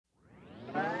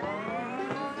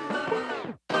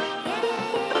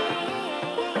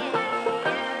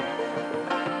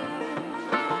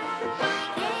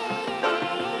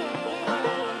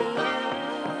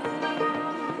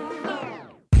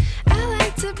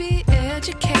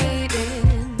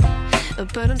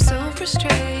but I'm so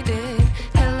frustrated.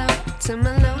 Hello to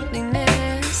my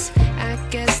loneliness. I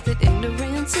guess that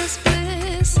ignorance is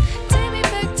bliss. Take me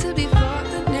back to before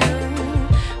the new.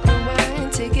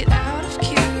 Rewind, take it out of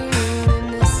cue.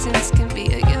 Innocence can be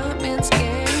a young man's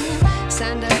game.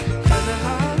 Signed up for the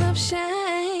hall of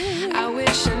shame. I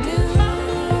wish I knew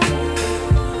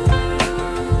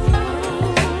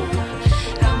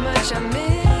how much I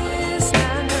miss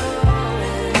not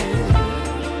knowing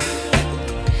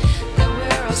that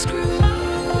we're all screwed.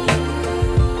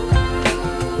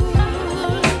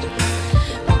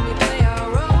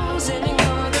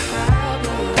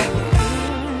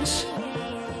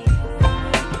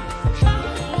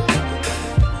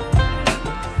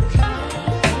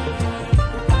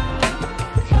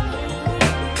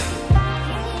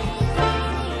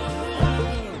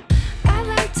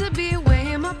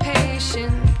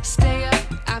 Stay up,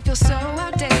 I feel so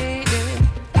outdated.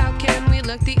 How can we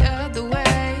look the other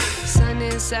way? Sun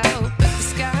is out, but the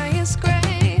sky is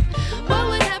gray. What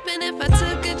would happen if I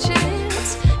took a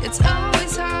chance? It's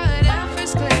always hard at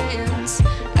first glance.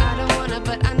 I don't wanna,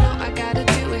 but I know I gotta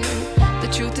do it. The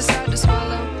truth is hard to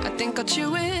swallow, I think I'll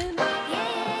chew it.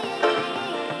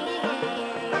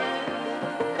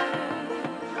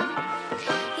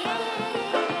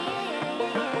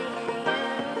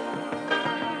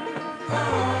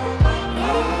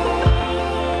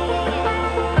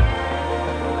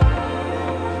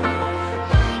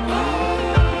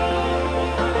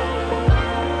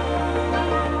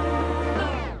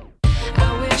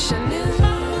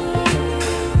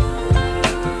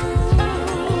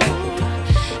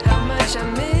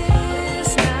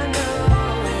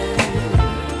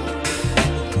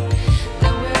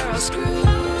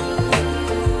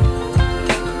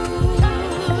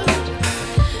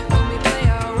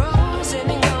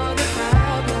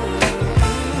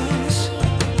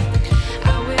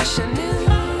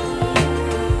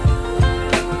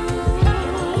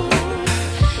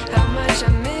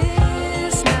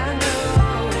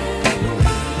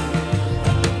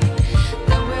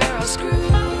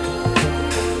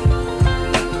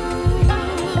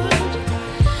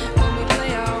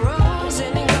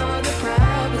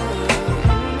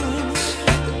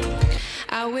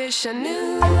 I wish I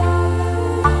knew.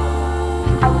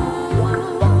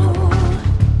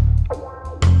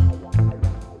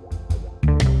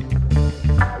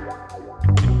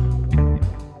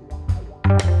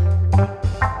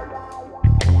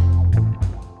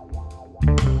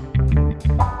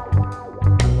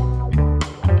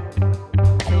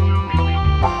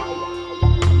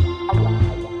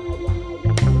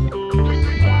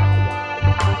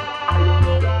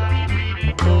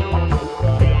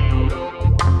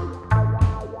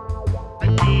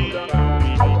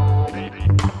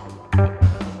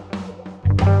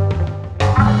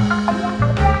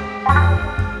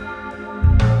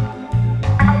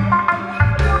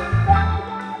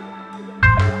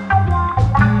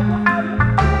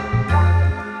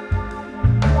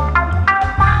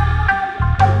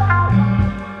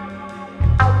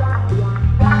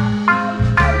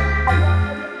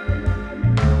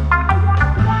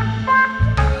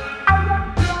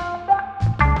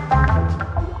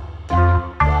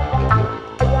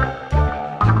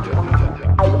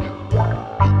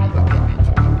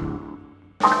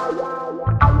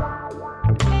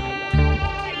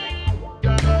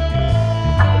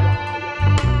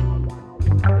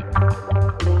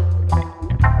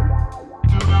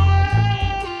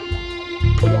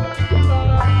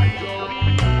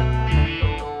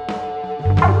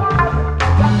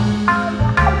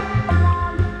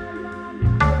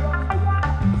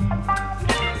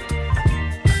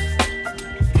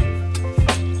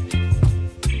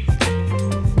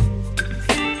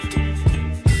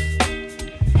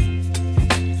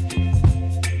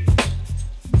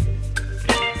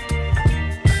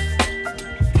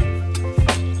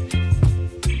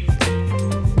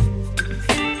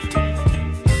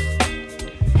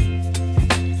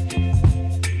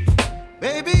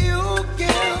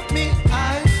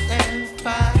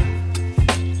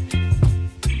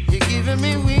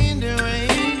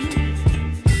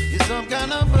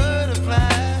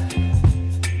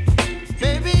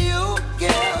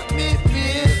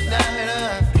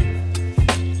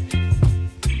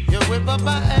 Up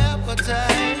my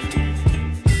appetite.